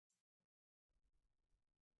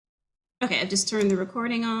Okay, I've just turned the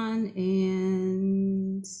recording on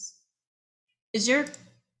and is your,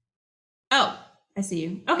 oh, I see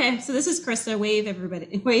you. Okay, so this is Krista. Wave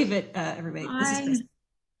everybody, wave at everybody. This is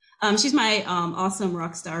Hi. Krista. She's my awesome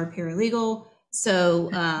rock star paralegal.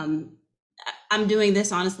 So I'm doing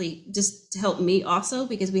this honestly just to help me also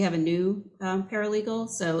because we have a new paralegal.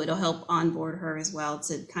 So it'll help onboard her as well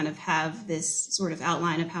to kind of have this sort of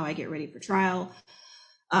outline of how I get ready for trial.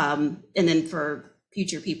 And then for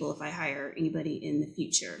future people, if I hire anybody in the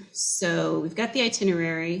future. So we've got the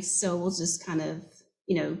itinerary. So we'll just kind of,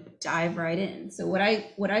 dive right in. So what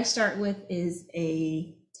I start with is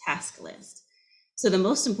a task list. So the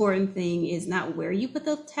most important thing is not where you put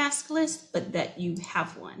the task list, but that you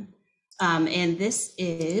have one. And this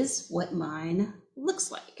is what mine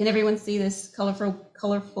looks like. Can everyone see this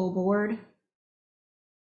colorful board?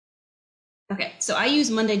 Okay, so I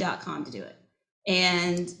use Monday.com to do it.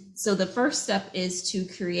 And so the first step is to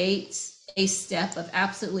create a step of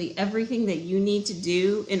absolutely everything that you need to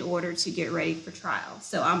do in order to get ready for trial.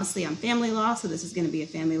 So obviously I'm family law, so this is going to be a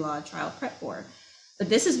family law trial prep board. But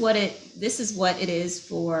this is what it is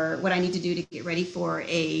for what I need to do to get ready for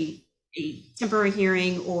a temporary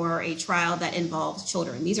hearing or a trial that involves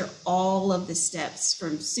children. These are all of the steps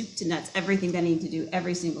from soup to nuts, everything that I need to do,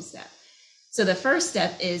 every single step. So the first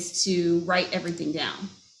step is to write everything down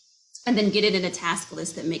and then get it in a task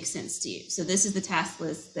list that makes sense to you. So this is the task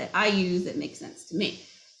list that I use that makes sense to me.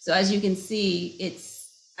 So as you can see,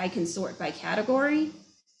 I can sort by category.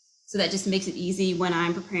 So that just makes it easy when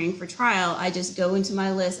I'm preparing for trial. I just go into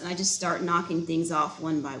my list and I just start knocking things off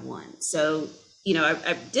one by one. So,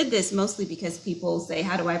 I did this mostly because people say,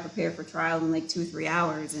 how do I prepare for trial in like 2 or 3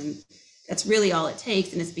 hours? And that's really all it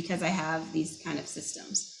takes. And it's because I have these kind of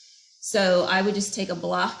systems. So I would just take a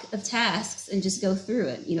block of tasks and just go through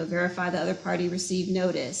it, verify the other party received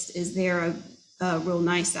notice. Is there a real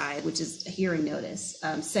nice side, which is a hearing notice,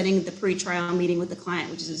 setting the pre-trial meeting with the client,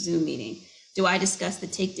 which is a Zoom meeting. Do I discuss the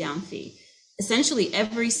takedown fee? Essentially,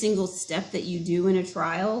 every single step that you do in a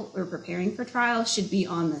trial or preparing for trial should be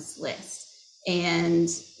on this list. And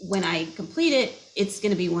when I complete it, it's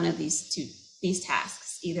going to be one of these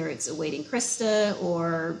tasks. Either it's awaiting Krista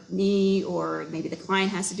or me, or maybe the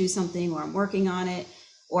client has to do something, or I'm working on it,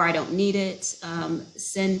 or I don't need it.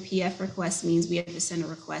 Send PF request means we have to send a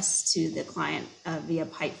request to the client via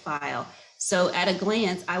pipe file. So at a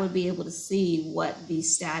glance, I would be able to see what the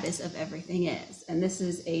status of everything is. And this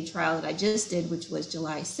is a trial that I just did, which was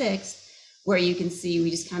July 6th, where you can see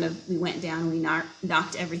we went down, we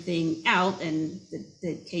knocked everything out, and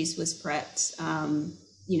the case was prepped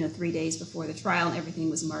 3 days before the trial, and everything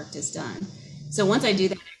was marked as done. So once I do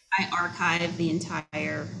that, I archive the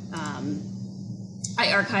entire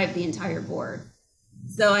board.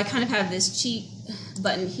 So I kind of have this cheat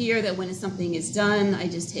button here that when something is done, I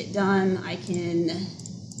just hit done. I can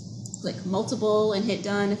click multiple and hit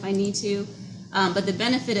done if I need to. But the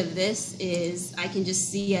benefit of this is I can just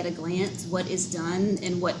see at a glance what is done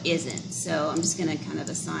and what isn't. So I'm just going to kind of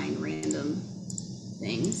assign random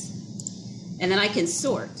things. And then I can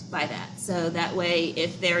sort by that. So that way,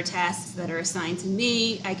 if there are tasks that are assigned to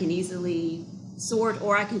me, I can easily sort,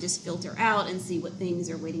 or I can just filter out and see what things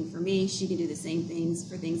are waiting for me. She can do the same things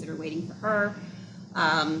for things that are waiting for her.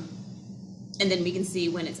 And then we can see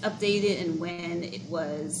when it's updated and when it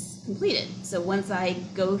was completed. So once I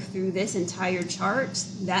go through this entire chart,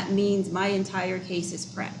 that means my entire case is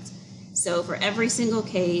prepped. So for every single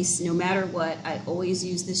case, no matter what, I always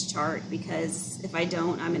use this chart, because if I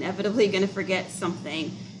don't, I'm inevitably going to forget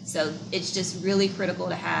something. So it's just really critical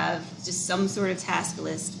to have just some sort of task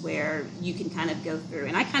list where you can kind of go through.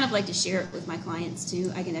 And I kind of like to share it with my clients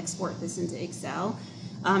too. I can export this into Excel,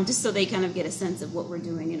 just so they kind of get a sense of what we're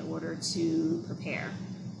doing in order to prepare.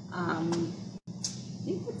 I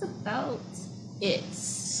think that's about it.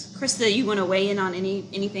 Krista, you want to weigh in on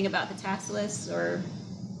anything about the task list, or?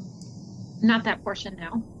 Not that portion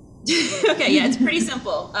now. Okay, yeah, it's pretty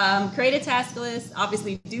simple. Create a task list,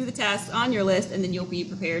 obviously do the tasks on your list, and then you'll be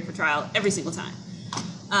prepared for trial every single time.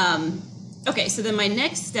 Okay, so then my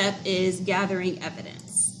next step is gathering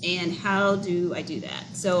evidence. And how do I do that?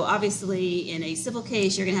 So obviously in a civil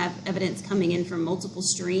case, you're going to have evidence coming in from multiple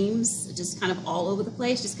streams, just kind of all over the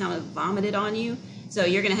place, just kind of vomited on you. So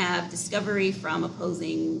you're going to have discovery from the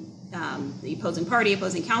opposing party,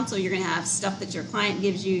 opposing counsel. You're going to have stuff that your client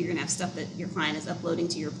gives you. You're going to have stuff that your client is uploading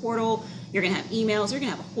to your portal. You're going to have emails. You're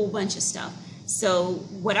going to have a whole bunch of stuff. So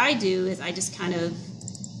what I do is I just kind of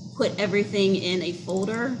put everything in a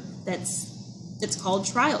folder that's called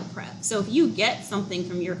trial prep. So if you get something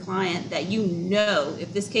from your client that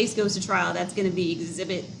if this case goes to trial, that's going to be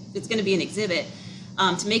an exhibit,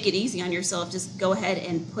 To make it easy on yourself, just go ahead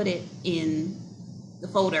and put it in the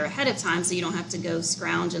folder ahead of time so you don't have to go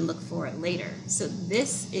scrounge and look for it later. So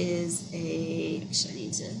this is actually I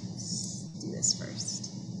need to do this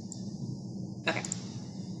first. Okay.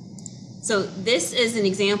 So this is an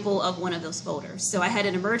example of one of those folders. So I had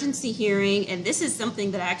an emergency hearing, and this is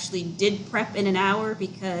something that I actually did prep in an hour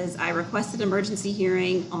because I requested emergency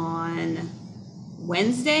hearing on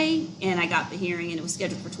Wednesday, and I got the hearing, and it was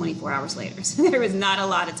scheduled for 24 hours later. So there was not a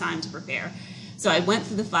lot of time to prepare. So I went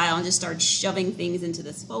through the file and just started shoving things into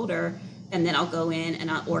this folder, and then I'll go in and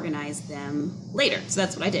I'll organize them later. So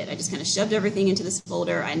that's what I did. I just kind of shoved everything into this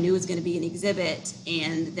folder. I knew it was going to be an exhibit,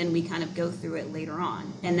 and then we kind of go through it later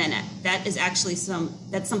on. And then that is actually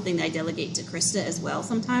that's something that I delegate to Krista as well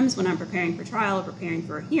sometimes when I'm preparing for trial or preparing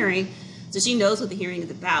for a hearing. So she knows what the hearing is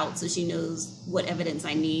about, so she knows what evidence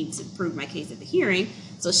I need to prove my case at the hearing.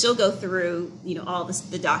 So she'll go through, all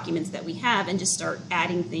the documents that we have and just start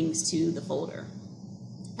adding things to the folder.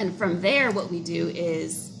 And from there, what we do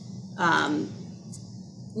is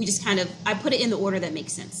we just I put it in the order that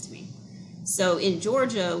makes sense to me. So in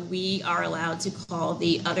Georgia, we are allowed to call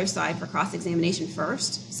the other side for cross-examination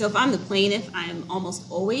first. So if I'm the plaintiff, I'm almost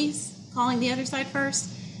always calling the other side first.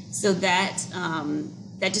 So that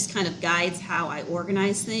that just kind of guides how I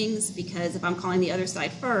organize things, because if I'm calling the other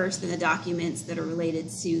side first, then the documents that are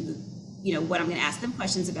related to what I'm going to ask them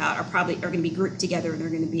questions about are going to be grouped together, and they're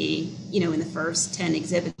going to be, in the first 10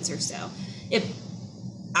 exhibits or so. If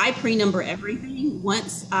I pre-number everything,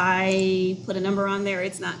 once I put a number on there,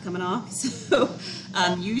 it's not coming off. So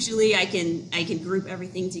usually I can group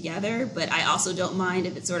everything together, but I also don't mind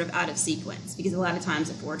if it's sort of out of sequence, because a lot of times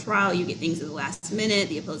before a trial, you get things at the last minute.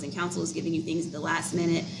 The opposing counsel is giving you things at the last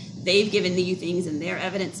minute. They've given you things in their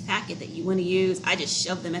evidence packet that you want to use. I just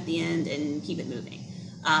shove them at the end and keep it moving.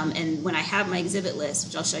 And when I have my exhibit list,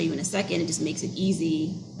 which I'll show you in a second, it just makes it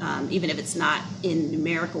easy, even if it's not in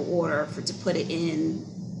numerical order, to put it in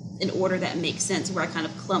an order that makes sense, where I kind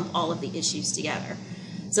of clump all of the issues together.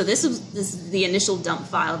 So this is the initial dump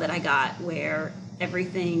file that I got, where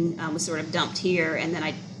everything was sort of dumped here, and then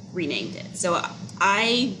I renamed it. So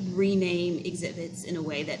I rename exhibits in a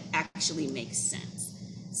way that actually makes sense.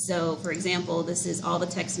 So for example, this is all the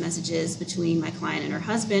text messages between my client and her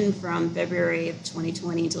husband from February of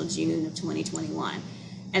 2020 until June of 2021.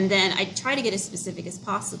 And then I try to get as specific as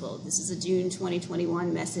possible. This is a June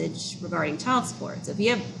 2021 message regarding child support. So if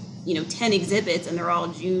you have 10 exhibits and they're all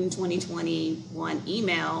June 2021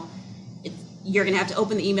 email, you're going to have to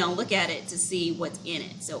open the email and look at it to see what's in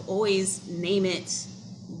it. So always name it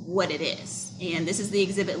what it is. And this is the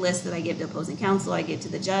exhibit list that I give to opposing counsel, I give to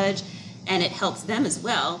the judge, and it helps them as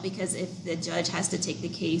well, because if the judge has to take the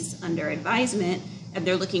case under advisement and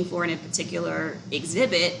they're looking for in a particular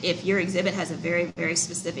exhibit, if your exhibit has a very, very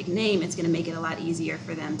specific name, it's going to make it a lot easier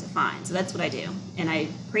for them to find. So that's what I do. And I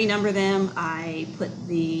pre-number them. I put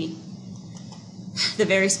the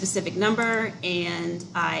very specific number, and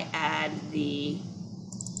I add the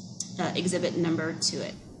exhibit number to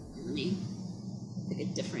it. Let me pick a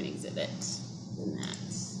different exhibit than that.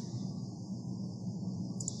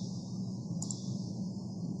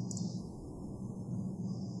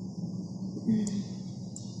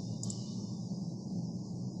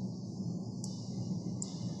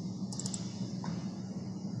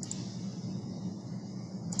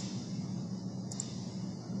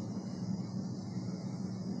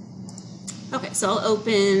 Okay, so I'll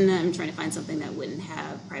open, I'm trying to find something that wouldn't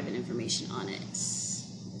have private information on it.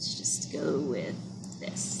 Let's just go with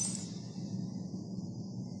this.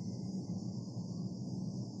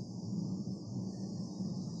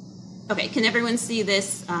 Okay, can everyone see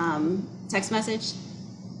this text message?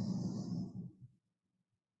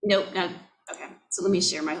 Nope, no. Okay, so let me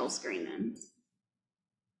share my whole screen then.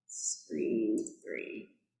 Screen 3.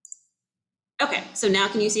 Okay, so now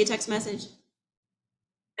can you see a text message?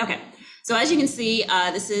 Okay, so as you can see,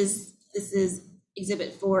 this is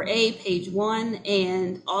Exhibit 4A, page 1,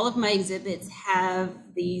 and all of my exhibits have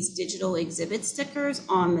these digital exhibit stickers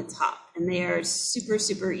on the top, and they are super,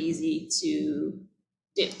 super easy to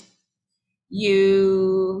do.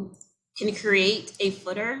 You can create a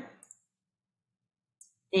footer,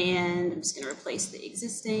 and I'm just going to replace the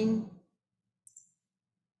existing.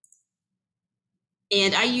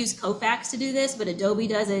 And I use Kofax to do this, but Adobe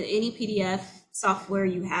does it. Any PDF software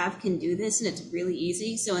you have can do this, and it's really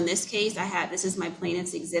easy. So in this case, this is my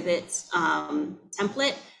plaintiff's exhibit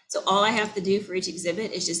template. So all I have to do for each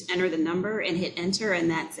exhibit is just enter the number and hit enter,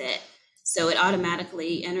 and that's it. So it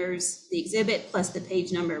automatically enters the exhibit plus the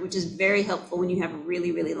page number, which is very helpful when you have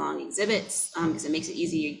really, really long exhibits, because it makes it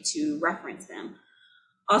easier to reference them.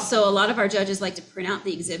 Also, a lot of our judges like to print out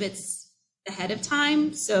the exhibits ahead of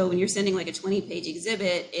time. So when you're sending like a 20-page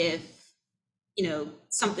exhibit, if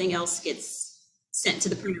something else gets sent to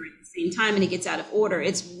the printer at the same time and it gets out of order,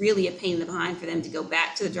 it's really a pain in the behind for them to go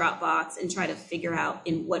back to the Dropbox and try to figure out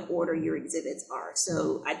in what order your exhibits are.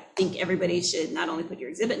 So I think everybody should not only put your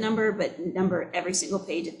exhibit number, but number every single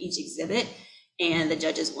page of each exhibit, and the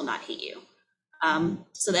judges will not hate you.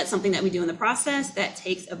 So that's something that we do in the process. That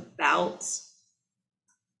takes about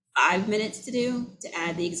 5 minutes to do, to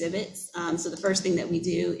add the exhibits. So the first thing that we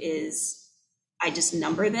do is I just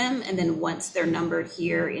number them, and then once they're numbered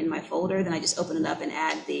here in my folder, then I just open it up and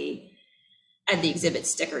add the exhibit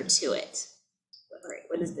sticker to it. All right,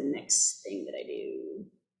 what is the next thing that I do?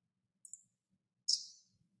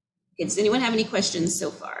 Okay, does anyone have any questions so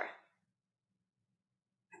far?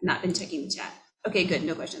 I've not been checking the chat. Okay, good,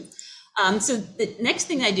 no questions. So the next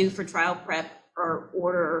thing I do for trial prep are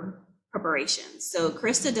order preparations. So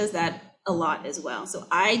Krista does that a lot as well. So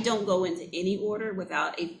I don't go into any order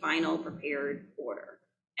without a final prepared order.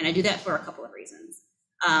 And I do that for a couple of reasons.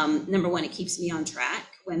 Number one, it keeps me on track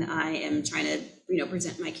when I am trying to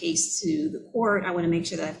present my case to the court. I want to make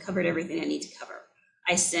sure that I've covered everything I need to cover.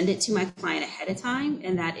 I send it to my client ahead of time,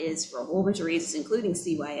 and that is for a whole bunch of reasons, including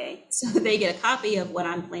CYA. So they get a copy of what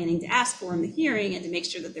I'm planning to ask for in the hearing and to make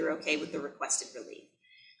sure that they're okay with the requested relief.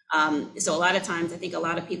 So a lot of times, I think a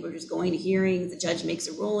lot of people are just going to hearings, the judge makes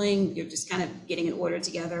a ruling, you're just kind of getting an order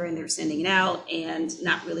together and they're sending it out and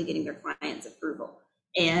not really getting their client's approval.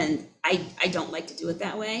 And I don't like to do it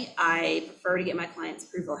that way. I prefer to get my client's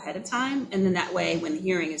approval ahead of time. And then that way, when the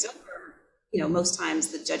hearing is over, most times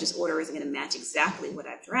the judge's order isn't going to match exactly what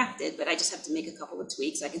I've drafted, but I just have to make a couple of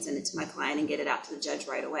tweaks. I can send it to my client and get it out to the judge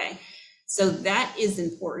right away. So that is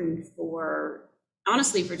important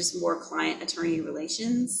honestly, for just more client-attorney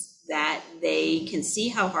relations, that they can see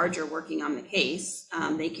how hard you're working on the case.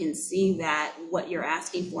 They can see that what you're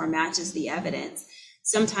asking for matches the evidence.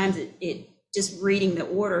 Sometimes it just reading the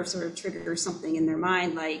order sort of triggers something in their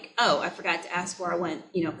mind, like, oh, I forgot to ask for, I want,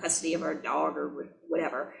 custody of our dog or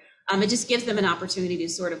whatever. It just gives them an opportunity to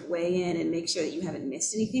sort of weigh in and make sure that you haven't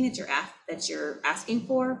missed anything that you're asking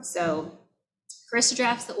for. So Krista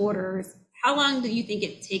drafts the orders. How long do you think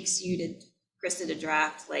it takes you Krista to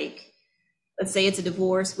draft? Like, let's say it's a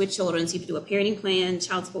divorce with children, so you have to do a parenting plan,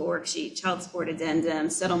 child support worksheet, child support addendum,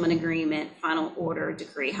 settlement agreement, final order,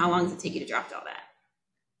 decree. How long does it take you to draft all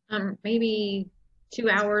that? Maybe 2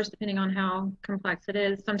 hours, depending on how complex it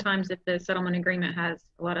is. Sometimes if the settlement agreement has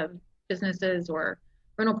a lot of businesses or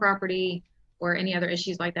rental property or any other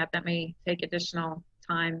issues like that, that may take additional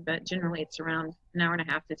time, but generally it's around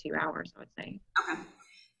 1.5 hours to 2 hours, I would say. Okay.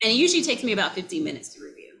 And it usually takes me about 15 minutes to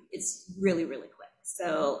review. It's really, really quick.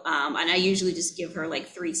 So, and I usually just give her like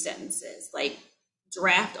 3 sentences, like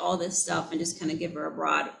draft all this stuff and just kind of give her a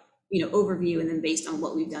broad, overview. And then based on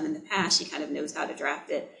what we've done in the past, she kind of knows how to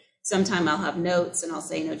draft it. Sometime I'll have notes and I'll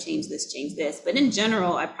say, no, change this. But in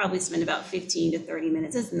general, I probably spend about 15 to 30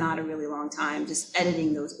 minutes. It's not a really long time, just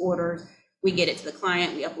editing those orders. We get it to the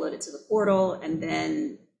client, we upload it to the portal, and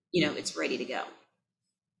then, it's ready to go.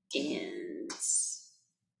 And let's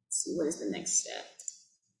see, what is the next step?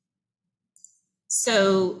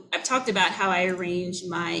 So I've talked about how I arrange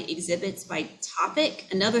my exhibits by topic.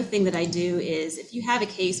 Another thing that I do is if you have a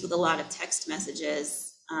case with a lot of text messages,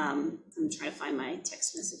 I'm trying to find my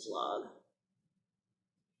text message log.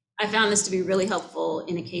 I found this to be really helpful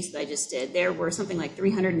in a case that I just did. There were something like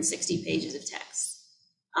 360 pages of text,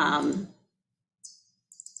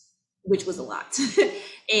 which was a lot.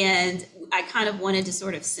 And I kind of wanted to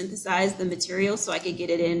sort of synthesize the material so I could get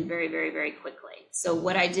it in very, very, very quickly. So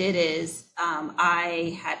what I did is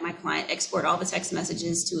I had my client export all the text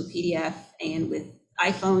messages to a PDF, and with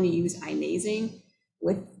iPhone, you use iMazing.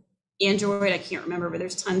 With Android, I can't remember, but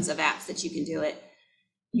there's tons of apps that you can do it.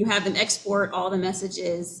 You have them export all the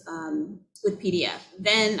messages with PDF.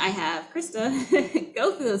 Then I have Krista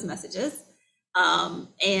go through those messages,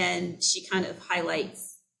 and she kind of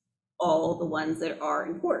highlights all the ones that are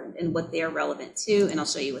important and what they are relevant to, and I'll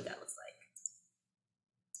show you what that looks like.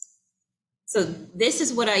 So this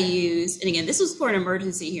is what I use, and again, this was for an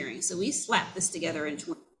emergency hearing, so we slapped this together in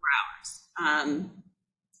 24 hours. I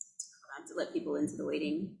have to let people into the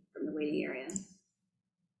waiting area.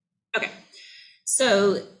 Okay,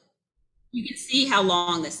 so you can see how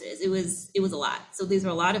long this is. It was a lot. So these are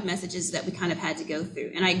a lot of messages that we kind of had to go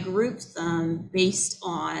through, and I grouped them based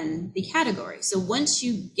on the category. So once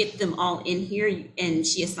you get them all in here, and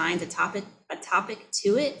she assigns a topic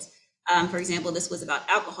to it. For example, this was about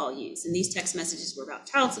alcohol use, and these text messages were about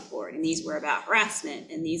child support, and these were about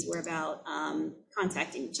harassment, and these were about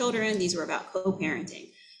contacting children. These were about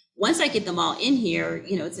co-parenting. Once I get them all in here,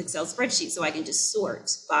 it's an Excel spreadsheet, so I can just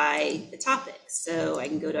sort by the topics. So I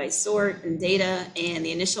can go to I sort and data, and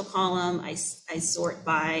the initial column, I sort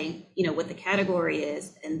by, what the category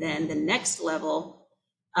is. And then the next level,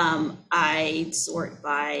 I sort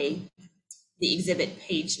by the exhibit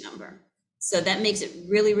page number. So that makes it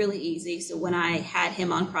really, really easy. So when I had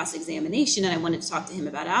him on cross-examination and I wanted to talk to him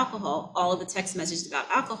about alcohol, all of the text messages about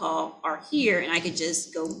alcohol are here, and I could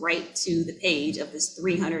just go right to the page of this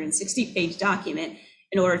 360-page document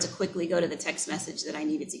in order to quickly go to the text message that I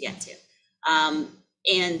needed to get to.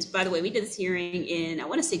 And by the way, we did this hearing in, I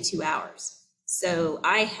want to say 2 hours. So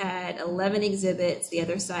I had 11 exhibits, the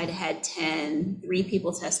other side had 10, 3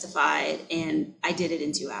 people testified, and I did it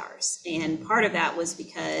in 2 hours. And part of that was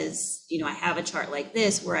because, I have a chart like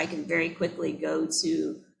this where I can very quickly go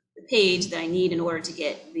to the page that I need in order to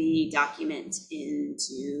get the document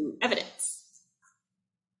into evidence.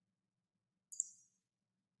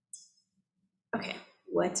 Okay,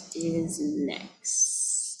 what is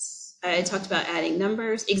next? I talked about adding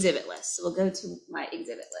numbers, exhibit list. So we'll go to my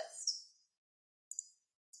exhibit list.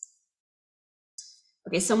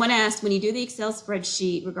 Okay, someone asked, when you do the Excel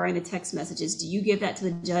spreadsheet regarding the text messages, do you give that to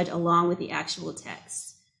the judge along with the actual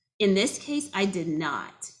text? In this case, I did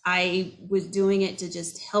not. I was doing it to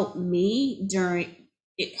just help me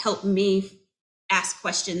ask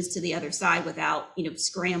questions to the other side without,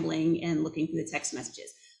 scrambling and looking through the text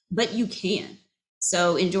messages. But you can.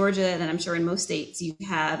 So in Georgia, and I'm sure in most states, you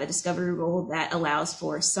have a discovery rule that allows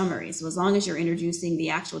for a summary. So as long as you're introducing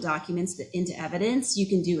the actual documents into evidence, you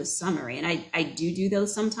can do a summary. And I do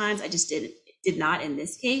those sometimes. I just did not in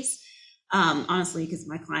this case, honestly, because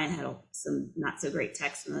my client had some not so great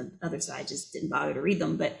text and the other side just didn't bother to read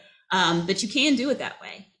them. But you can do it that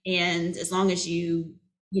way. And as long as you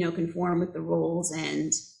conform with the rules,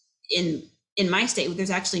 and in my state,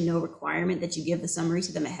 there's actually no requirement that you give the summary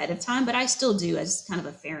to them ahead of time, but I still do as kind of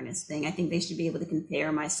a fairness thing. I think they should be able to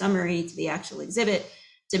compare my summary to the actual exhibit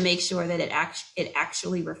to make sure that it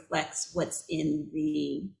actually reflects what's in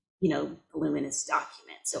the, voluminous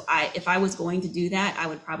document. So if I was going to do that, I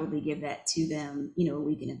would probably give that to them, a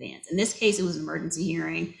week in advance. In this case, it was an emergency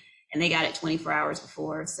hearing and they got it 24 hours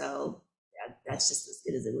before. So that's just as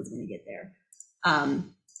good as it was going to get there.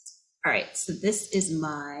 All right, so this is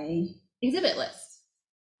my exhibit list.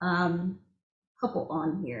 Couple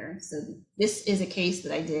on here. So this is a case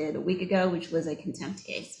that I did a week ago, which was a contempt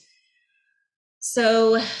case.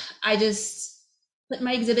 So I just put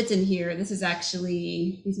my exhibits in here. This is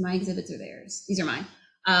actually, these my exhibits or theirs? These are mine.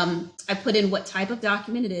 I put in what type of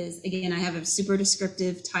document it is. Again, I have a super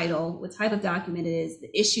descriptive title, what type of document it is,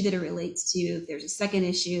 the issue that it relates to. If there's a second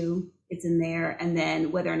issue, it's in there. And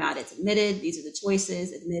then whether or not it's admitted, these are the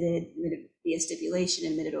choices: admitted via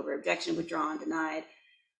stipulation, admitted over objection, withdrawn, denied.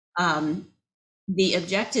 The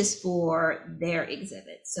objectives for their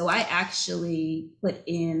exhibit. So I actually put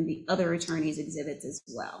in the other attorney's exhibits as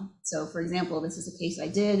well. So for example, this is a case I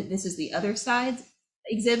did. This is the other side's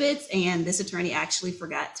exhibits, and this attorney actually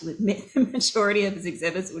forgot to admit the majority of his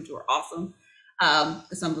exhibits, which were awesome.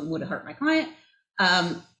 Some of them would have hurt my client.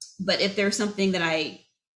 But if there's something that I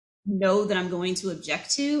know that I'm going to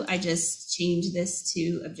object to, I just change this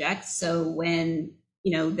to object. So when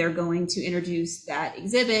they're going to introduce that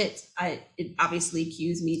exhibit, it obviously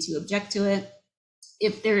cues me to object to it.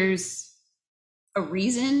 If there's a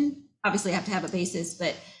reason, obviously I have to have a basis,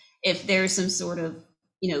 but if there's some sort of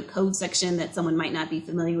code section that someone might not be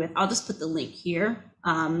familiar with, I'll just put the link here.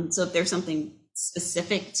 So if there's something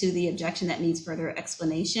specific to the objection that needs further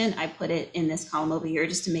explanation, I put it in this column over here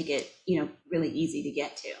just to make it really easy to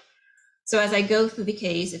get to. So as I go through the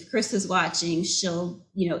case, if Chris is watching, she'll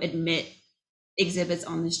admit exhibits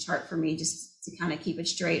on this chart for me just to kind of keep it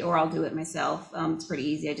straight, or I'll do it myself. It's pretty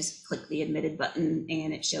easy. I just click the admitted button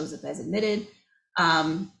and it shows up as admitted.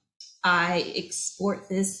 I export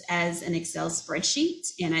this as an Excel spreadsheet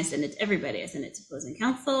and I send it to everybody. I send it to opposing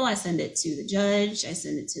counsel, I send it to the judge, I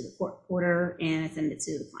send it to the court reporter, and I send it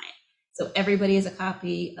to the client. So everybody has a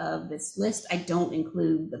copy of this list. I don't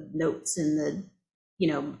include the notes and the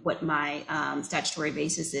what my statutory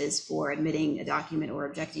basis is for admitting a document or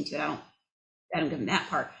objecting to it. I don't give them that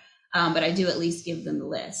part, but I do at least give them the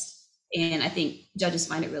list. And I think judges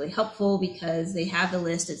find it really helpful because they have the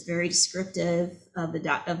list. It's very descriptive of the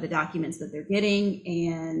documents that they're getting,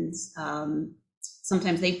 and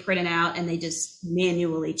sometimes they print it out and they just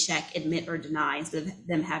manually check admit or deny instead of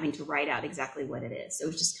them having to write out exactly what it is. So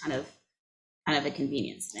it's just kind of a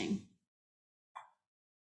convenience thing.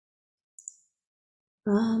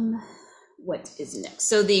 what is next.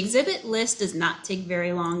 So the exhibit list does not take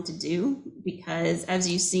very long to do because, as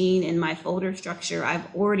you've seen in my folder structure,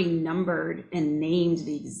 I've already numbered and named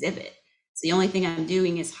the exhibit. So the only thing I'm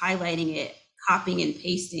doing is highlighting it, copying and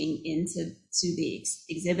pasting into the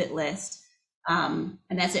exhibit list. And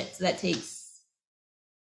that's it. So that takes,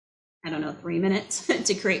 I don't know, 3 minutes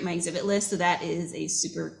to create my exhibit list. So that is a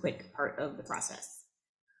super quick part of the process.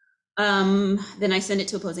 Then I send it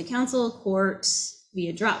to opposing counsel, court,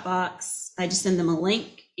 via Dropbox. I just send them a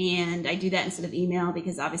link, and I do that instead of email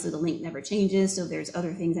because obviously the link never changes. So if there's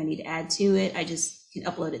other things I need to add to it, I just can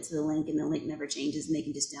upload it to the link and the link never changes and they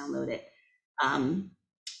can just download it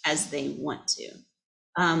as they want to.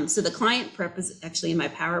 So the client prep is actually in my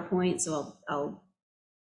PowerPoint. So I'll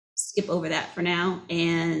skip over that for now,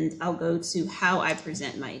 and I'll go to how I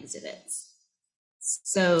present my exhibits.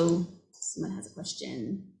 So someone has a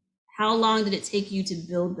question. How long did it take you to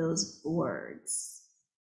build those boards?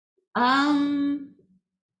 Not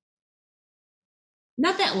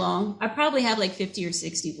that long. I probably have like 50 or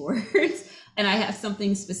 60 boards, and I have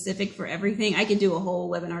something specific for everything. I could do a whole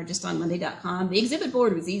webinar just on Monday.com. The exhibit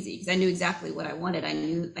board was easy because I knew exactly what I wanted. I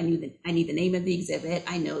knew that I need the name of the exhibit.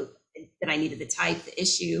 I know that I needed the type, the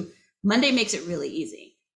issue. Monday makes it really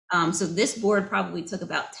easy. So this board probably took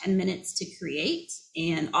about 10 minutes to create,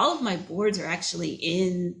 and all of my boards are actually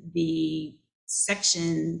in the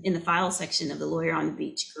section, in the file section of the Lawyer on the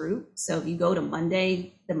Beach group. So if you go to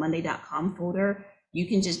Monday, the Monday.com folder, you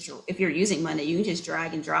can just, if you're using Monday, you can just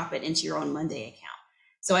drag and drop it into your own Monday account.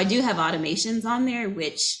 So I do have automations on there,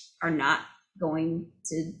 which are not going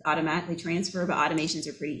to automatically transfer, but automations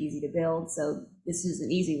are pretty easy to build. So this is an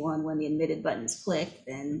easy one. When the admitted button is clicked,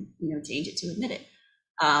 then change it to admitted.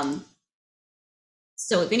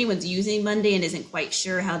 So if anyone's using Monday and isn't quite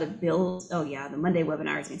sure how to build, oh yeah, the Monday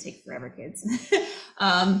webinar is going to take forever, kids.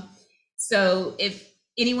 So if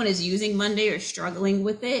anyone is using Monday or struggling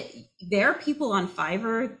with it, there are people on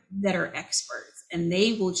Fiverr that are experts, and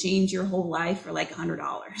they will change your whole life for like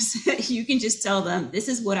 $100. You can just tell them, this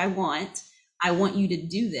is what I want you to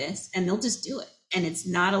do this, and they'll just do it. And it's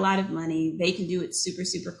not a lot of money. They can do it super,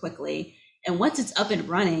 super quickly. And once it's up and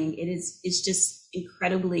running, it's just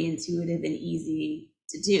incredibly intuitive and easy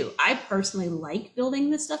to do. I personally like building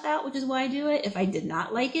this stuff out, which is why I do it. If I did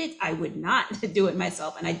not like it, I would not do it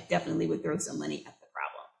myself, and I definitely would throw some money at the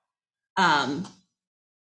problem.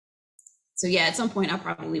 So yeah, at some point I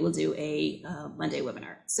probably will do a Monday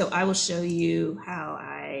webinar. So I will show you how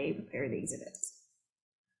I prepare the exhibits.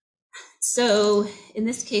 So in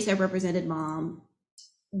this case, I represented mom.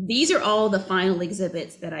 These are all the final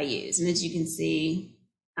exhibits that I use. And as you can see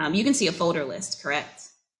a folder list, correct?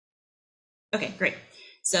 Okay, great.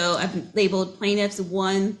 So I've labeled plaintiffs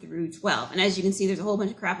 1 through 12. And as you can see, there's a whole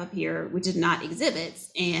bunch of crap up here, which is not exhibits.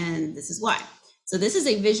 And this is why. So this is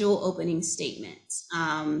a visual opening statement.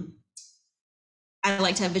 I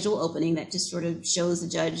like to have visual opening that just sort of shows the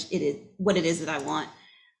judge what it is that I want.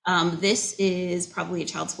 This is probably a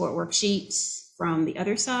child support worksheet from the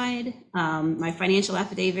other side. My financial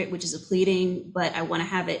affidavit, which is a pleading, but I want to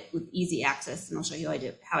have it with easy access, and I'll show you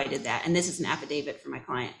how I did that. And this is an affidavit for my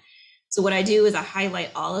client. So what I do is I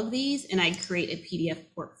highlight all of these and I create a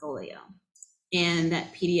PDF portfolio. And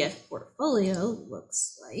that PDF portfolio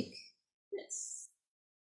looks like this.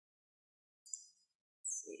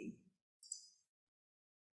 Let's see.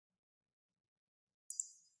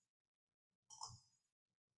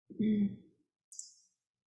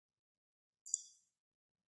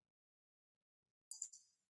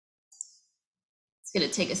 It's going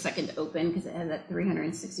to take a second to open because it has that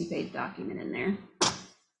 360-page document in there.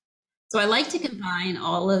 So I like to combine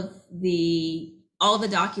all the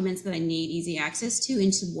documents that I need easy access to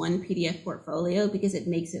into one PDF portfolio because it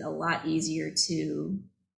makes it a lot easier to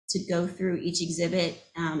go through each exhibit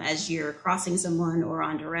as you're crossing someone or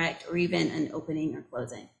on direct or even an opening or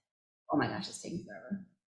closing. Oh my gosh, it's taking forever.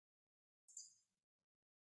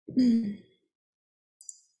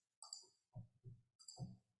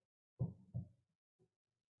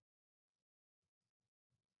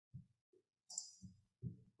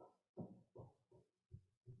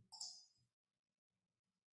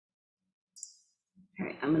 All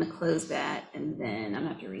right, I'm going to close that and then I'm going to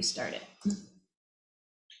have to restart it.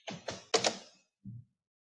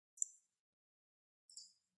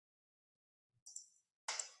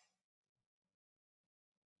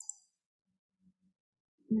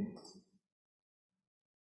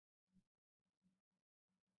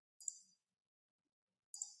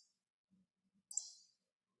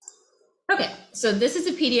 Okay, So this is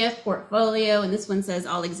a PDF portfolio, and this one says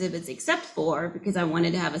all exhibits except for, because I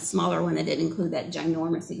wanted to have a smaller one that didn't include that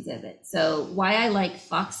ginormous exhibit. So why I like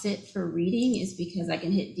Foxit for reading is because I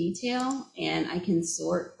can hit detail and I can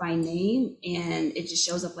sort by name, and it just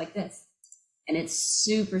shows up like this. And it's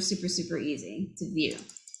super, super, super easy to view.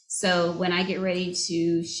 So when I get ready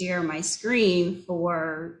to share my screen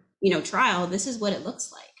for, trial, this is what it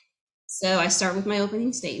looks like. So I start with my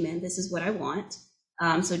opening statement. This is what I want.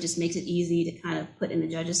 So it just makes it easy to kind of put in the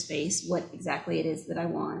judge's face what exactly it is that I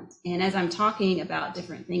want. And as I'm talking about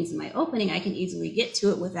different things in my opening, I can easily get to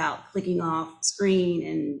it without clicking off screen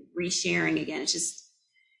and resharing again. It's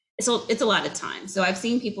a lot of time. So I've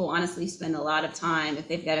seen people honestly spend a lot of time, if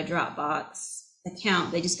they've got a Dropbox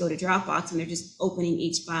account, they just go to Dropbox and they're just opening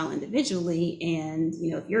each file individually. And,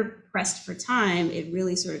 if you're pressed for time, it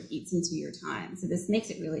really sort of eats into your time. So this makes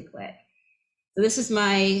it really quick. So this is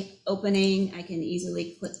my opening. I can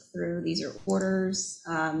easily click through. These are orders.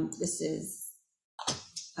 This is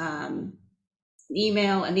an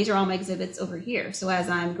email, and these are all my exhibits over here. So as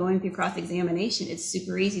I'm going through cross-examination, it's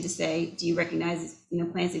super easy to say, do you recognize,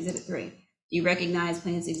 Plans Exhibit 3? Do you recognize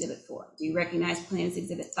Plans Exhibit 4? Do you recognize Plans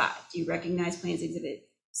Exhibit 5? Do you recognize Plans Exhibit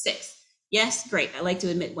 6? Yes, great. I like to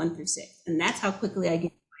admit 1 through 6. And that's how quickly I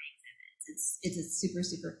get my exhibits. It's a super,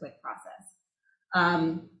 super quick process.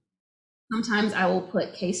 Sometimes I will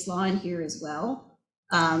put case law in here as well.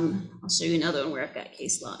 I'll show you another one where I've got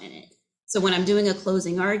case law in it. So when I'm doing a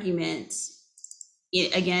closing argument,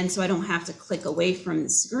 again, so I don't have to click away from the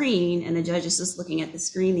screen and the judge is just looking at the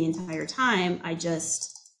screen the entire time, I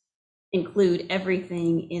just include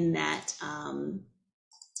everything in that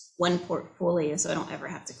one portfolio so I don't ever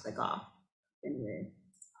have to click off. And with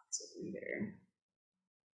reader.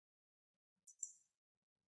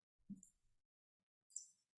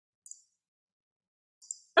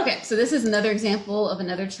 Okay, so this is another example of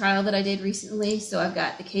another trial that I did recently. So I've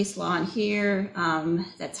got the case law in here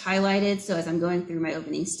that's highlighted. So as I'm going through my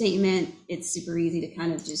opening statement, it's super easy to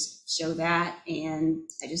kind of just show that. And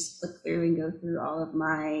I just click through and go through all of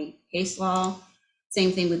my case law.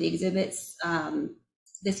 Same thing with the exhibits.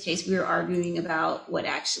 This case, we were arguing about what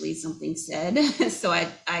actually something said. So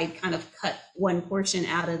I kind of cut one portion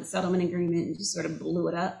out of the settlement agreement and just sort of blew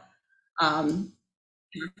it up.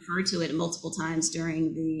 Refer to it multiple times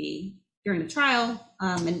during the trial,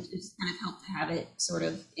 and it just kind of helped to have it sort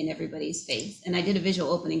of in everybody's face. And I did a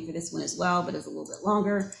visual opening for this one as well, but it's a little bit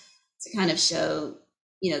longer to kind of show,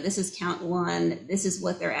 this is count 1, this is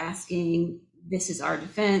what they're asking, this is our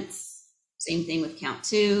defense. Same thing with count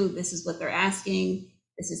 2, this is what they're asking,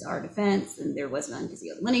 this is our defense, and there was none because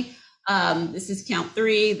he owed the money. This is count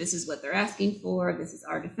 3, this is what they're asking for, this is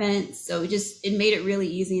our defense. So it made it really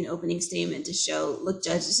easy in opening statement to show, look,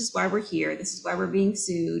 judge, this is why we're here, this is why we're being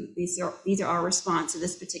sued, these are our response to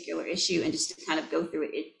this particular issue, and just to kind of go through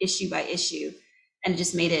it issue by issue, and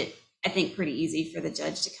just made it, I think, pretty easy for the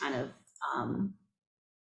judge to kind of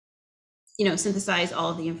synthesize all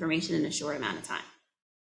of the information in a short amount of time.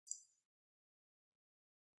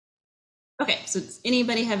 Okay, so does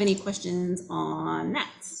anybody have any questions on that?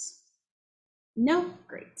 No?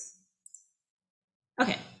 Great.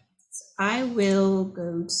 Okay, so I will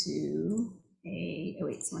go to oh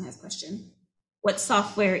wait, someone has a question. What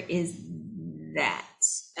software is that?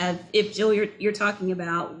 If Jill, you're talking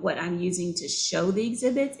about what I'm using to show the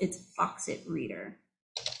exhibits, it's Foxit Reader.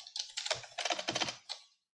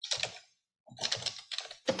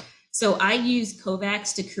 So I use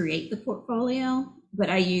Kovacs to create the portfolio, but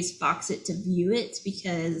I use Foxit to view it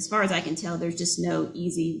because as far as I can tell, there's just no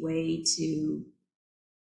easy way to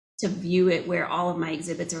view it where all of my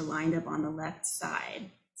exhibits are lined up on the left side.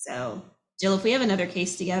 So Jill, if we have another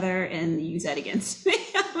case together and you use that against me,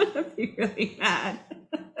 I'm gonna be really mad.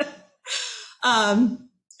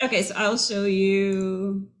 Okay, so I'll show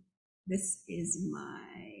you, this is my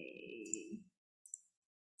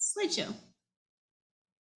slideshow.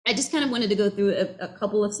 I just kind of wanted to go through a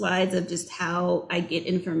couple of slides of just how I get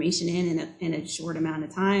information in a short amount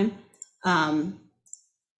of time. And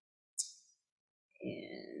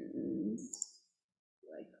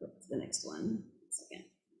I click to the next one. Second.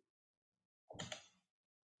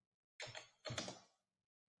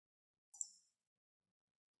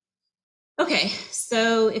 Okay,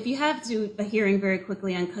 so if you have to do a hearing very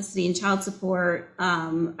quickly on custody and child support,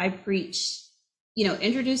 I preach,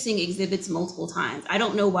 introducing exhibits multiple times. I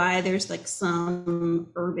don't know why there's like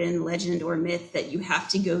some urban legend or myth that you have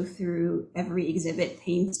to go through every exhibit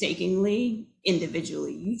painstakingly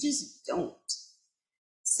individually. You just don't.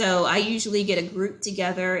 So I usually get a group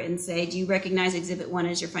together and say, do you recognize Exhibit 1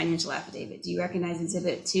 as your financial affidavit? Do you recognize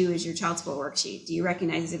Exhibit 2 as your child support worksheet? Do you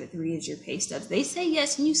recognize Exhibit 3 as your pay stubs? They say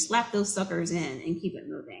yes, and you slap those suckers in and keep it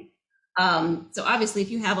moving. So obviously, if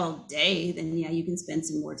you have all day, then yeah, you can spend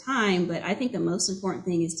some more time. But I think the most important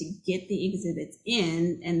thing is to get the exhibits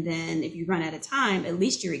in. And then if you run out of time, at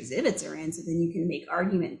least your exhibits are in, so then you can make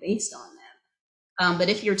argument based on them. But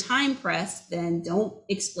if you're time pressed, then don't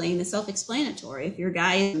explain the self-explanatory. If your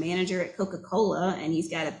guy is a manager at Coca-Cola and he's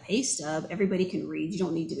got a pay stub, everybody can read. You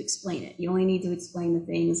don't need to explain it. You only need to explain the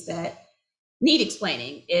things that need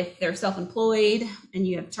explaining. If they're self-employed and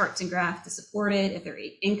you have charts and graphs to support it, if their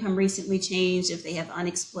income recently changed, if they have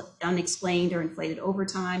unexplained or inflated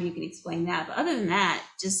overtime, you can explain that. But other than that,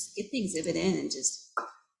 just get the exhibit in and just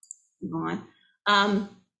move on.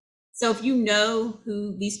 So if you know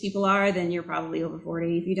who these people are, then you're probably over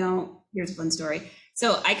 40. If you don't, here's a fun story.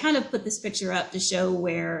 So I kind of put this picture up to show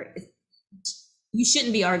where you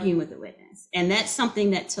shouldn't be arguing with a witness. And that's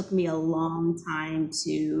something that took me a long time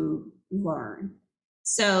to learn.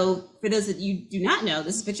 So for those that you do not know,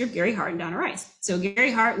 this is a picture of Gary Hart and Donna Rice. So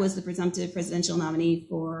Gary Hart was the presumptive presidential nominee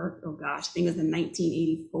for, oh gosh, I think it was the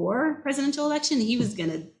 1984 presidential election. He was going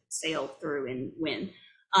to sail through and win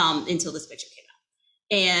until this picture came out.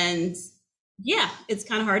 And yeah, it's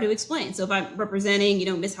kind of hard to explain. So if I'm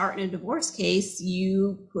representing, Miss Hart in a divorce case,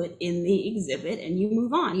 you put in the exhibit and you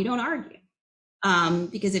move on. You don't argue.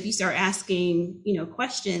 Because if you start asking,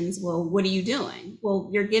 questions, well, what are you doing? Well,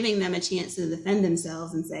 you're giving them a chance to defend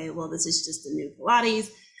themselves and say, well, this is just a new Pilates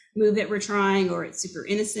move that we're trying, or it's super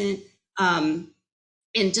innocent.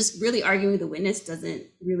 And just really arguing with the witness doesn't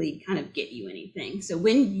really kind of get you anything. So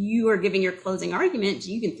when you are giving your closing argument,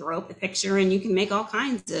 you can throw up the picture and you can make all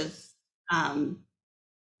kinds of,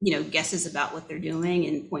 guesses about what they're doing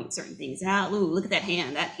and point certain things out. Ooh, look at that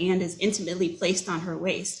hand. That hand is intimately placed on her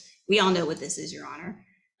waist. We all know what this is, Your Honor.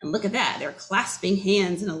 And look at that. They're clasping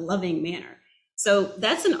hands in a loving manner. So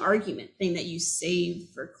that's an argument thing that you save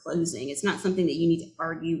for closing. It's not something that you need to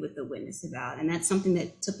argue with the witness about. And that's something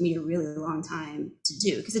that took me a really long time to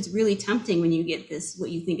do, because it's really tempting when you get this, what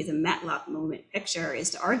you think is a Matlock moment picture, is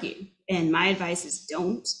to argue. And my advice is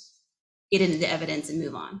don't get into the evidence and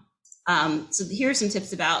move on. So here are some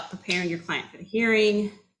tips about preparing your client for the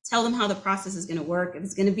hearing. Tell them how the process is going to work. If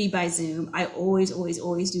it's going to be by Zoom, I always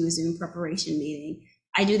do a Zoom preparation meeting.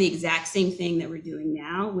 I do the exact same thing that we're doing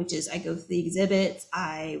now, which is I go through the exhibits,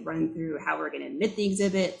 I run through how we're going to admit the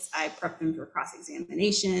exhibits, I prep them for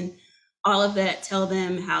cross-examination, all of that, tell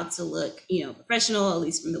them how to look, professional, at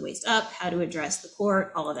least from the waist up, how to address the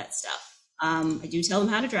court, all of that stuff. I do tell them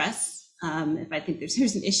how to dress. If I think there's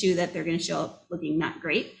an issue that they're going to show up looking not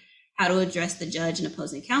great, how to address the judge and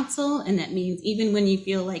opposing counsel. And that means even when you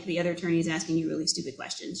feel like the other attorney is asking you really stupid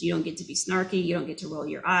questions, you don't get to be snarky, you don't get to roll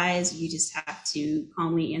your eyes, you just have to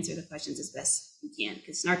calmly answer the questions as best you can,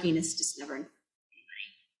 because snarkiness just never anybody.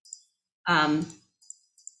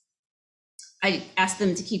 I ask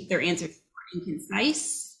them to keep their answers short and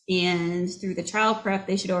concise, and through the trial prep,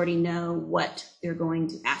 they should already know what they're going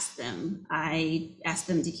to ask them. I ask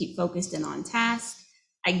them to keep focused and on task.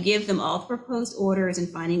 I give them all the proposed orders and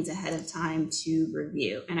findings ahead of time to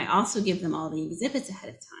review. And I also give them all the exhibits ahead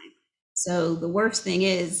of time. So the worst thing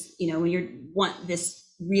is, when you want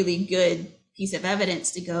this really good piece of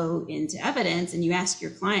evidence to go into evidence and you ask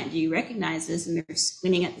your client, do you recognize this? And they're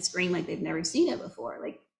squinting at the screen like they've never seen it before.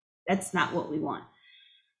 Like, that's not what we want.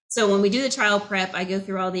 So when we do the trial prep, I go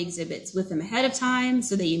through all the exhibits with them ahead of time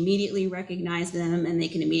so they immediately recognize them and they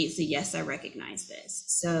can immediately say, yes, I recognize this.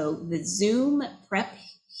 So the Zoom prep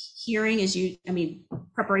hearing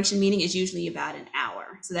preparation meeting is usually about an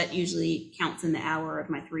hour. So that usually counts in the hour of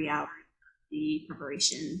my 3 hours, the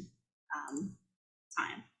preparation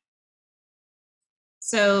time.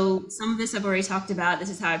 So some of this I've already talked about.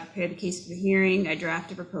 This is how I prepare the case for the hearing. I draft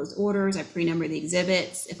the proposed orders. I pre-number the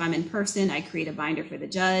exhibits. If I'm in person, I create a binder for the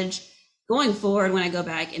judge. Going forward, when I go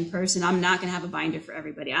back in person, I'm not going to have a binder for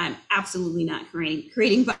everybody. I'm absolutely not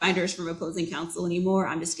creating binders from opposing counsel anymore.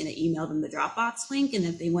 I'm just going to email them the Dropbox link, and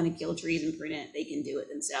if they want to kill trees and print it, they can do it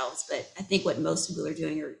themselves. But I think what most people are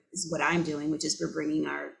doing is what I'm doing, which is we're bringing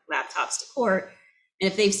our laptops to court. And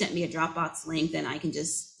if they've sent me a Dropbox link, then I can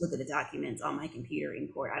just look at the documents on my computer in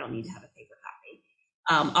court. I don't need to have a paper copy.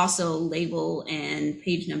 Also label and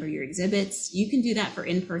page number your exhibits. You can do that for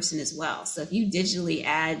in-person as well. So if you digitally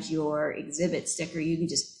add your exhibit sticker, you can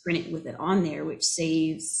just print it with it on there, which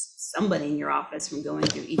saves somebody in your office from going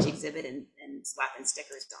through each exhibit and slapping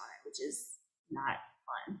stickers on it, which is not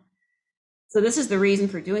fun. So this is the reason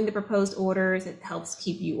for doing the proposed orders. It helps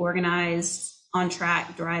keep you organized. on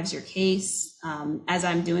track drives your case. As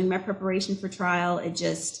I'm doing my preparation for trial,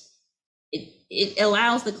 it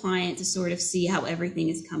allows the client to sort of see how everything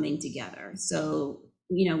is coming together. So,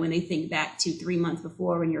 when they think back to 3 months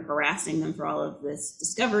before, when you're harassing them for all of this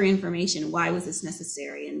discovery information, why was this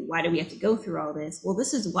necessary? And why do we have to go through all this? Well,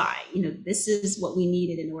 this is why, this is what we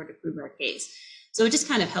needed in order to prove our case. So it just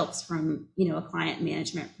kind of helps from, a client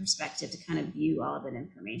management perspective to kind of view all of that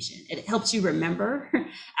information. It helps you remember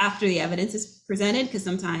after the evidence is presented, because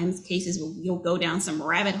sometimes cases you'll go down some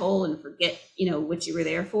rabbit hole and forget, what you were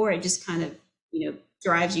there for. It just kind of,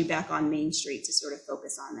 drives you back on Main Street to sort of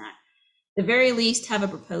focus on that. At the very least, have a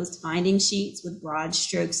proposed finding sheets with broad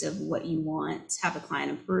strokes of what you want to have a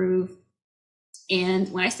client approve. And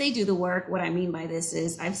when I say do the work, what I mean by this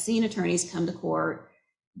is I've seen attorneys come to court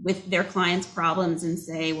with their clients' problems and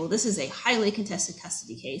say, well, this is a highly contested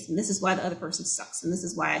custody case, and this is why the other person sucks, and this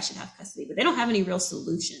is why I should have custody, but they don't have any real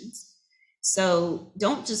solutions. So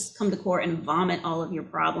don't just come to court and vomit all of your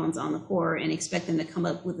problems on the court and expect them to come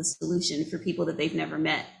up with a solution for people that they've never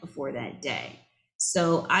met before that day.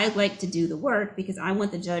 So I like to do the work because I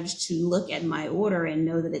want the judge to look at my order and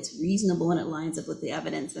know that it's reasonable and it lines up with the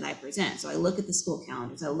evidence that I present. So I look at the school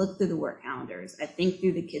calendars, I look through the work calendars, I think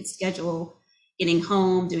through the kid's schedule, getting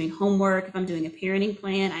home, doing homework. If I'm doing a parenting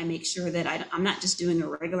plan, I make sure that I'm not just doing a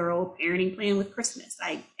regular old parenting plan with Christmas.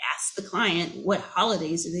 I ask the client, what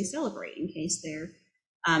holidays do they celebrate, in case they're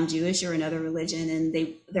Jewish or another religion,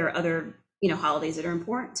 and there are other holidays that are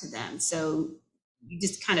important to them. So you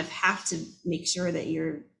just kind of have to make sure that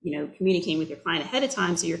you're communicating with your client ahead of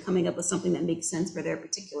time, so you're coming up with something that makes sense for their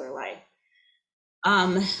particular life.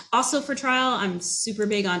 Also for trial, I'm super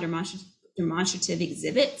big on demonstrative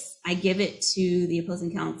exhibits. I give it to the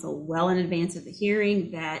opposing counsel well in advance of the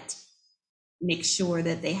hearing that make sure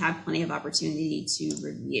that they have plenty of opportunity to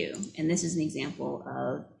review. And this is an example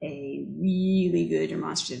of a really good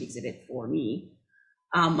demonstrative exhibit for me.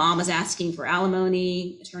 Mom was asking for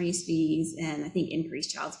alimony, attorney's fees, and I think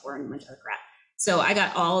increased child support and a bunch of other crap. So I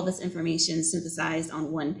got all of this information synthesized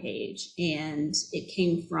on one page, and it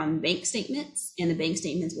came from bank statements, and the bank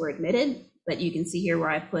statements were admitted, but you can see here where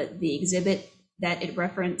I put the exhibit that it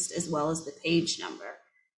referenced as well as the page number.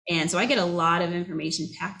 And so I get a lot of information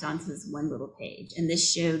packed onto this one little page. And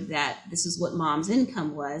this showed that this is what mom's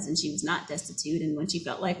income was, and she was not destitute. And when she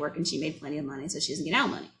felt like working, she made plenty of money, so she doesn't get out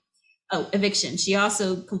money. Oh, eviction. She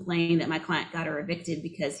also complained that my client got her evicted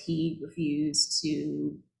because he refused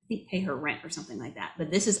to, I think, pay her rent or something like that.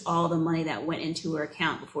 But this is all the money that went into her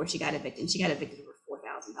account before she got evicted. And she got evicted for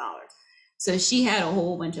 $4,000. So she had a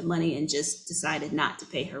whole bunch of money and just decided not to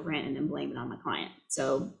pay her rent and then blame it on my client.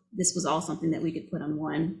 So this was all something that we could put on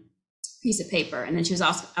one piece of paper. And then she was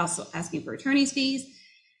also asking for attorney's fees.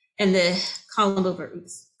 And the column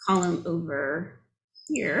over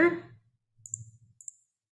here,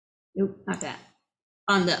 nope, not that.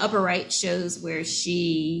 On the upper right shows where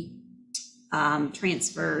she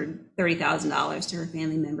transferred $30,000 to her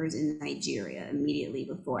family members in Nigeria immediately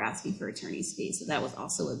before asking for attorney's fees. So that was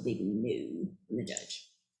also a big no from the judge.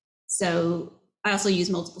 So I also use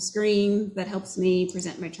multiple screen that helps me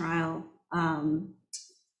present my trial. And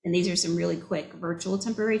these are some really quick virtual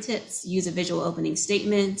temporary tips. Use a visual opening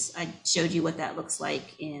statement. I showed you what that looks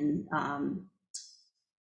like in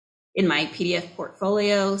my PDF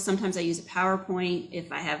portfolio. Sometimes I use a PowerPoint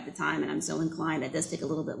if I have the time and I'm so inclined. That does take a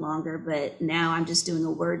little bit longer, but now I'm just doing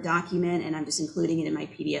a Word document and I'm just including it in my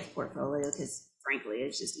PDF portfolio because frankly,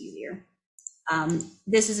 it's just easier.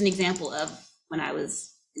 This is an example of when I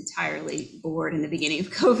was entirely bored in the beginning of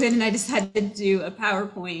COVID and I decided to do a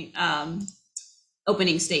PowerPoint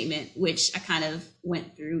opening statement, which I kind of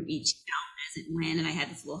went through each count as it went, and I had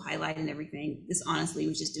this little highlight and everything. This honestly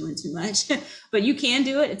was just doing too much, but you can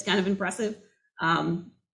do it. It's kind of impressive.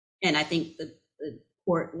 And I think the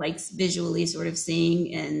court likes visually sort of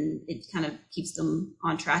seeing, and it kind of keeps them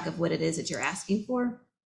on track of what it is that you're asking for.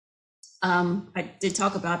 I did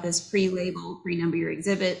talk about this pre-label, pre-number your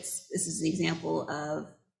exhibits. This is an example of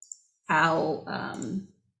how,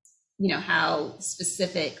 how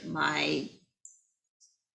specific my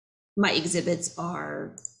exhibits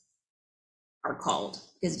are called,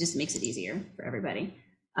 because it just makes it easier for everybody.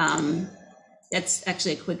 That's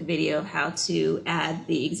actually a quick video of how to add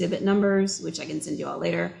the exhibit numbers, which I can send you all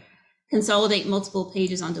later. Consolidate multiple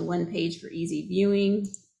pages onto one page for easy viewing.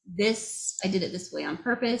 This, I did it this way on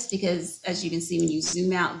purpose because as you can see, when you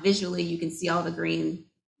zoom out visually, you can see all the green,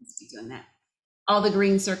 let's keep doing that, all the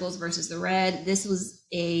green circles versus the red. This was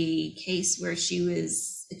a case where she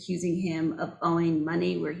was accusing him of owing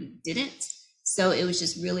money where he didn't. So it was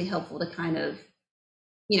just really helpful to kind of,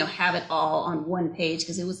 have it all on one page,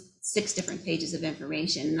 because it was 6 different pages of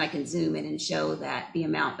information, and I can zoom in and show that the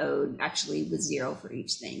amount owed actually was 0 for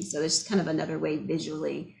each thing. So there's kind of another way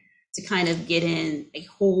visually to kind of get in a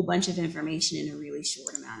whole bunch of information in a really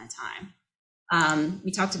short amount of time.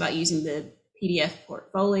 We talked about using the PDF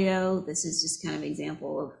portfolio. This is just kind of an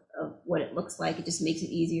example of what it looks like. It just makes it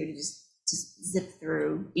easier to just zip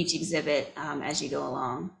through each exhibit as you go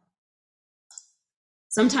along.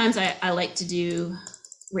 Sometimes I like to do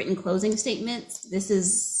written closing statements. This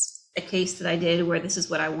is a case that I did where this is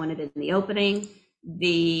what I wanted in the opening.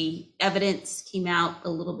 The evidence came out a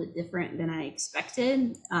little bit different than I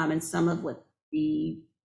expected, and some of what the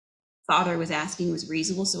father was asking was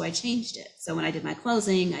reasonable, so I changed it. So when I did my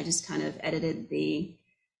closing, I just kind of edited the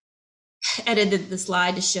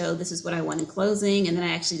slide to show this is what I want in closing, and then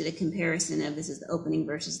I actually did a comparison of this is the opening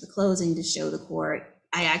versus the closing to show the court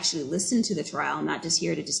I actually listened to the trial. I'm not just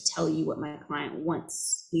here to just tell you what my client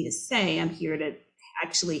wants me to say. I'm here to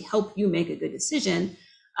actually help you make a good decision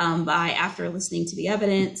by, after listening to the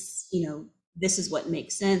evidence, this is what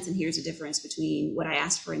makes sense, and here's a difference between what I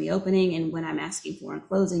asked for in the opening and what I'm asking for in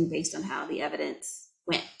closing based on how the evidence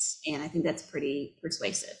went. And I think that's pretty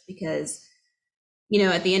persuasive because,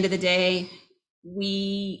 at the end of the day,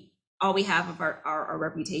 all we have of our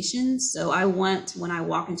reputations. So I want, when I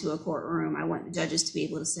walk into a courtroom, I want the judges to be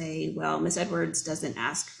able to say, well, Ms. Edwards doesn't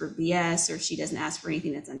ask for BS, or she doesn't ask for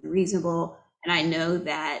anything that's unreasonable. And I know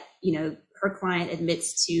that, her client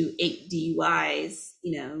admits to 8 DUIs,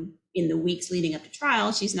 in the weeks leading up to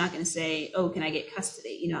trial. She's not going to say, oh, can I get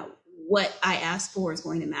custody? What I asked for is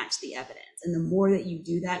going to match the evidence. And the more that you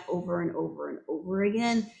do that over and over and over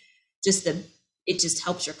again, it just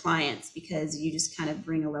helps your clients, because you just kind of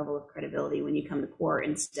bring a level of credibility when you come to court,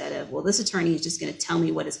 instead of, well, this attorney is just going to tell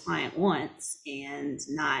me what his client wants and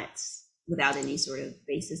not without any sort of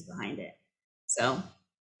basis behind it. So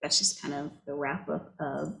that's just kind of the wrap up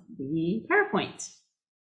of the PowerPoint.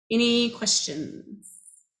 Any questions?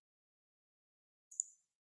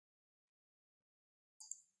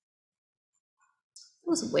 It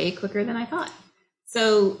was way quicker than I thought.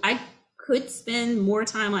 So I could spend more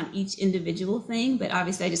time on each individual thing, but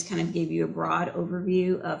obviously I just kind of gave you a broad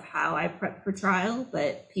overview of how I prep for trial.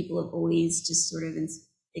 But people have always just sort of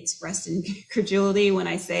expressed incredulity when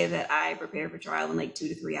I say that I prepare for trial in like 2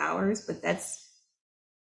 to 3 hours, but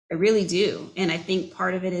I really do. And I think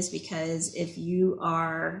part of it is because if you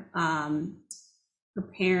are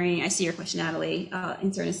preparing, I see your question, Natalie,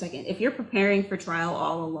 answer in a second. If you're preparing for trial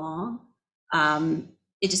all along,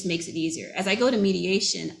 it just makes it easier. As I go to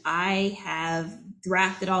mediation, I have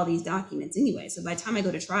drafted all these documents anyway. So by the time I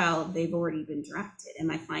go to trial, they've already been drafted and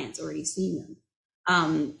my client's already seen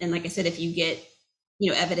them. And like I said, if you get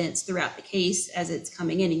evidence throughout the case as it's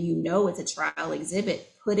coming in and it's a trial exhibit,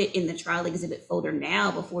 put it in the trial exhibit folder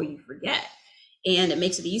now before you forget. And it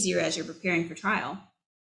makes it easier as you're preparing for trial.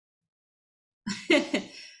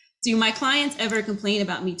 Do my clients ever complain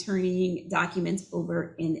about me turning documents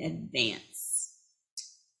over in advance?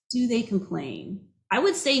 Do they complain? I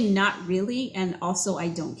would say not really, and also I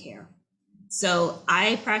don't care. So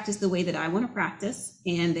I practice the way that I want to practice,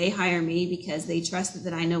 and they hire me because they trust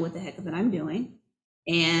that I know what the heck of it I'm doing.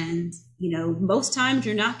 And, most times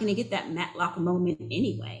you're not going to get that Matlock moment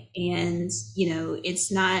anyway. And,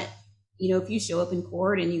 it's not, if you show up in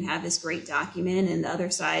court and you have this great document and the other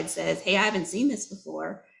side says, hey, I haven't seen this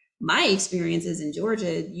before. My experiences in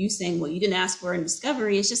Georgia, you saying, well, you didn't ask for it in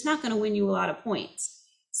discovery, it's just not going to win you a lot of points.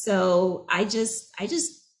 So I just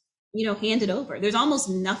hand it over. There's almost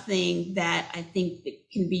nothing that I think that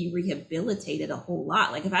can be rehabilitated a whole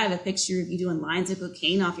lot. Like if I have a picture of you doing lines of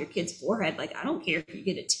cocaine off your kid's forehead, like I don't care if you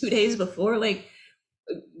get it 2 days before, like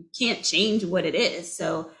you can't change what it is.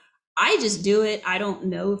 So I just do it. I don't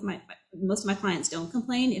know if most of my clients don't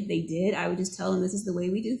complain. If they did, I would just tell them this is the way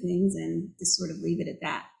we do things and just sort of leave it at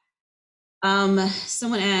that.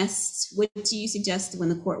 Someone asked, what do you suggest when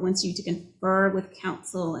the court wants you to confer with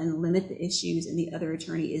counsel and limit the issues and the other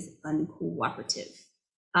attorney is uncooperative?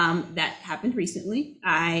 That happened recently.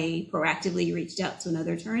 I proactively reached out to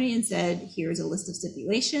another attorney and said, here's a list of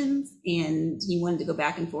stipulations, and he wanted to go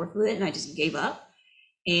back and forth with it, and I just gave up.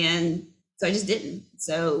 And so I just didn't.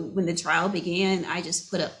 So when the trial began, I just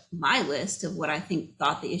put up my list of what I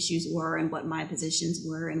thought the issues were and what my positions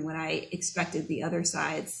were and what I expected the other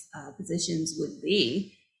side's positions would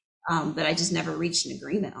be. But I just never reached an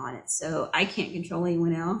agreement on it. So I can't control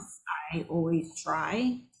anyone else. I always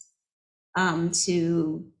try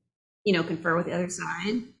to, confer with the other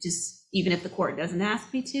side, just even if the court doesn't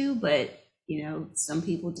ask me to. But, some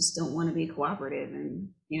people just don't want to be cooperative, and,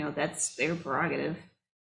 that's their prerogative.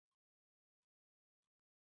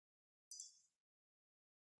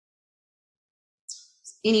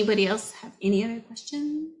 Anybody else have any other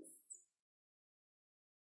questions?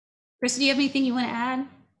 Krista, do you have anything you want to add?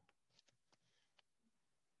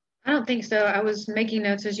 I don't think so. I was making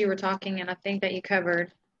notes as you were talking, and I think that you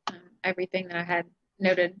covered everything that I had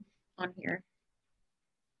noted on here.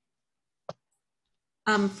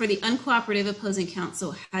 For the uncooperative opposing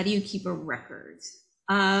counsel, how do you keep a record?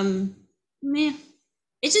 Meh.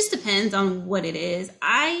 It just depends on what it is.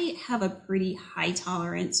 I have a pretty high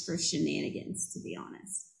tolerance for shenanigans, to be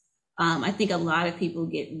honest. I think a lot of people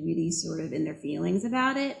get really sort of in their feelings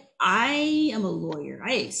about it. I am a lawyer.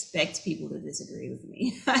 I expect people to disagree with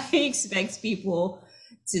me. I expect people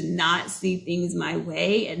to not see things my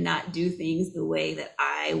way and not do things the way that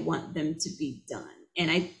I want them to be done.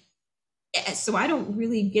 And so I don't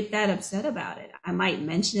really get that upset about it. I might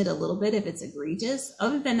mention it a little bit if it's egregious.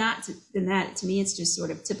 Other than that, to me, it's just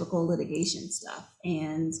sort of typical litigation stuff.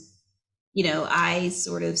 And, you know, I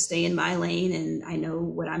sort of stay in my lane and I know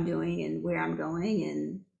what I'm doing and where I'm going.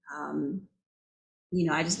 And, you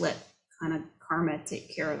know, I just let kind of karma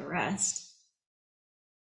take care of the rest.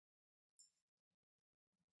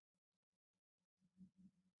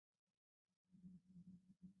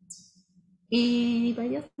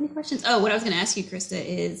 Anybody else have any questions? Oh, what I was going to ask you, Krista,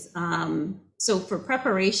 is so for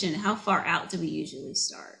preparation, how far out do we usually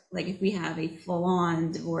start? Like if we have a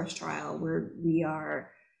full-on divorce trial where we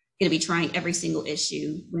are going to be trying every single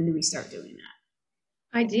issue, when do we start doing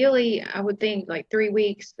that? Ideally, I would think like 3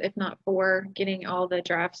 weeks, if not 4, getting all the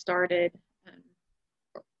drafts started,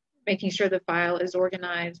 making sure the file is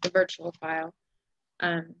organized, the virtual file,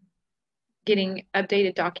 getting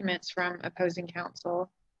updated documents from opposing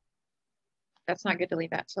counsel. That's not good to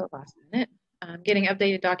leave that till the last minute. Getting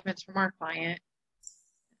updated documents from our client,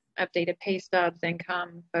 updated pay stubs,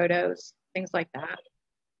 income, photos, things like that.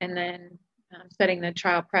 And then setting the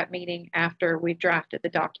trial prep meeting after we've drafted the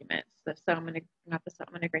documents, the settlement, not the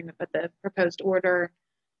settlement agreement, but the proposed order,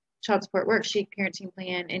 child support worksheet, parenting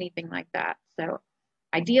plan, anything like that. So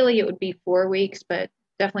ideally it would be 4 weeks, but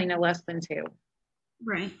definitely no less than 2.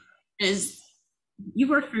 Right. Is you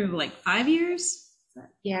worked for like 5 years?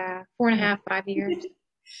 Yeah, 4.5, 5 years.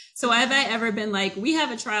 So have I ever been like, we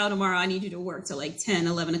have a trial tomorrow, I need you to work till like 10,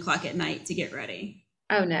 11 o'clock at night to get ready?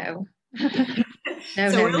 Oh, no.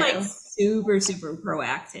 So we're like super, super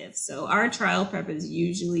proactive. So our trial prep is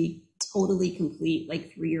usually totally complete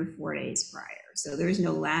like 3 or 4 days prior. So there's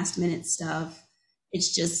no last minute stuff.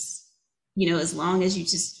 It's just, you know, as long as you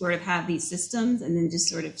just sort of have these systems and then just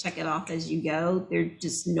sort of check it off as you go, there's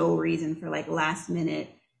just no reason for like last minute,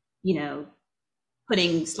 you know,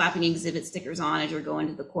 slapping exhibit stickers on as you're going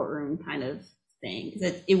to the courtroom kind of thing.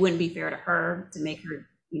 Because it wouldn't be fair to her to make her,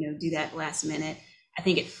 you know, do that last minute. I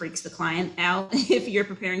think it freaks the client out if you're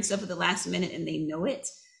preparing stuff at the last minute and they know it.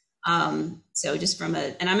 So just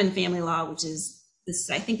and I'm in family law, which is this,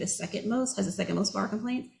 I think has the second most bar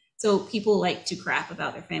complaints. So people like to crap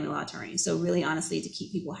about their family law attorney. So really honestly, to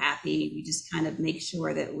keep people happy, we just kind of make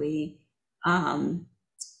sure that we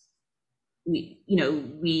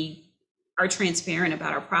are transparent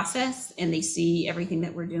about our process and they see everything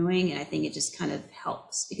that we're doing. And I think it just kind of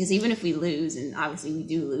helps because even if we lose, and obviously we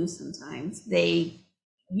do lose sometimes,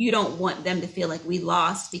 you don't want them to feel like we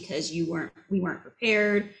lost because we weren't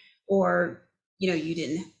prepared, or, you know, you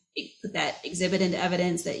didn't put that exhibit into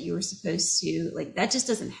evidence that you were supposed to. Like that just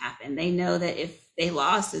doesn't happen. They know that if they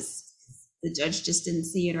lost, the judge just didn't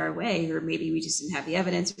see it our way, or maybe we just didn't have the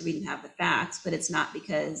evidence or we didn't have the facts, but it's not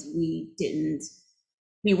because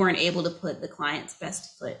we weren't able to put the client's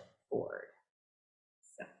best foot forward.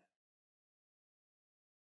 So.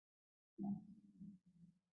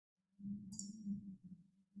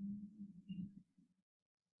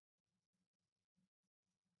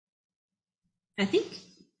 I think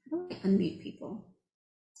I unmute people.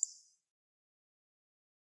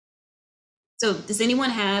 So does anyone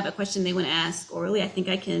have a question they want to ask orally? I think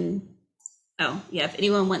I can. Oh, yeah. If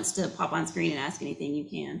anyone wants to pop on screen and ask anything, you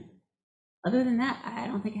can. Other than that, I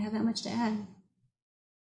don't think I have that much to add.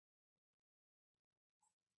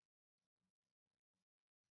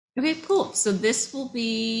 Okay, cool. So this will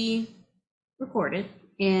be recorded.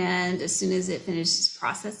 And as soon as it finishes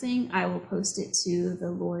processing, I will post it to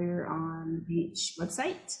the Lawyer on the Beach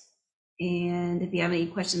website. And if you have any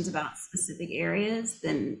questions about specific areas,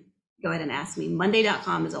 then go ahead and ask me.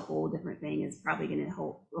 Monday.com is a whole different thing. It's probably going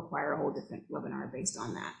to require a whole different webinar based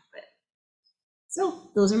on that. But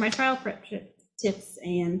so those are my trial prep tips.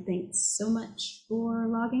 And thanks so much for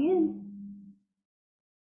logging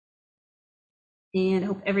in. And I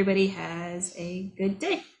hope everybody has a good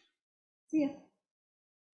day. See ya.